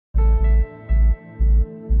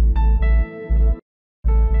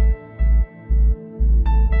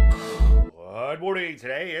morning.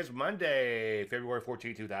 Today is Monday, February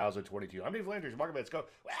 14, 2022. I'm Dave Landry. Market bets go.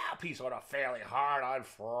 Well, piece on a fairly hard on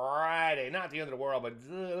Friday. Not the end of the world, but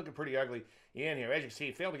looking pretty ugly in here. As you can see,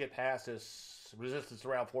 failed to get past this resistance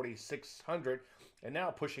around 4,600 and now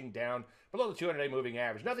pushing down below the 200-day moving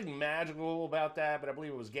average. Nothing magical about that, but I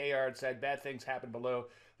believe it was Gayard said bad things happen below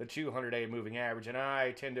the 200-day moving average, and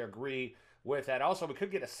I tend to agree with that. Also, we could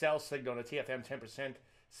get a sell signal on the TFM 10%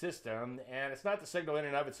 system, and it's not the signal in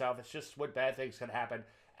and of itself, it's just what bad things can happen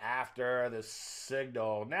after the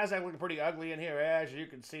signal. Nasdaq looking pretty ugly in here, as you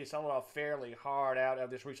can see, selling off fairly hard out. I've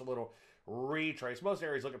just reached a little retrace. Most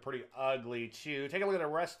areas looking pretty ugly too. Take a look at the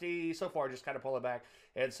Rusty. So far, just kind of pull it back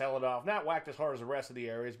and sell it off. Not whacked as hard as the rest of the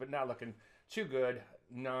areas, but not looking too good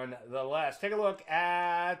nonetheless. Take a look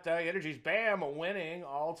at energies. Bam, winning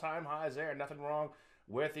all-time highs there. Nothing wrong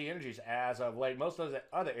with the energies as of late. Most of the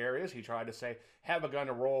other areas, he tried to say, have begun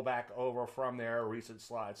to roll back over from their recent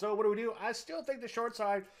slide. So what do? I still think the short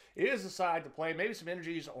side is the side to play. Maybe some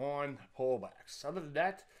energies on pullbacks. Other than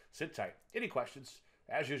that, sit tight. Any questions?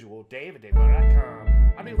 As usual, Dave at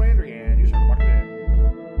DaveLandry.com. I'm Dave Landry, and you start the market.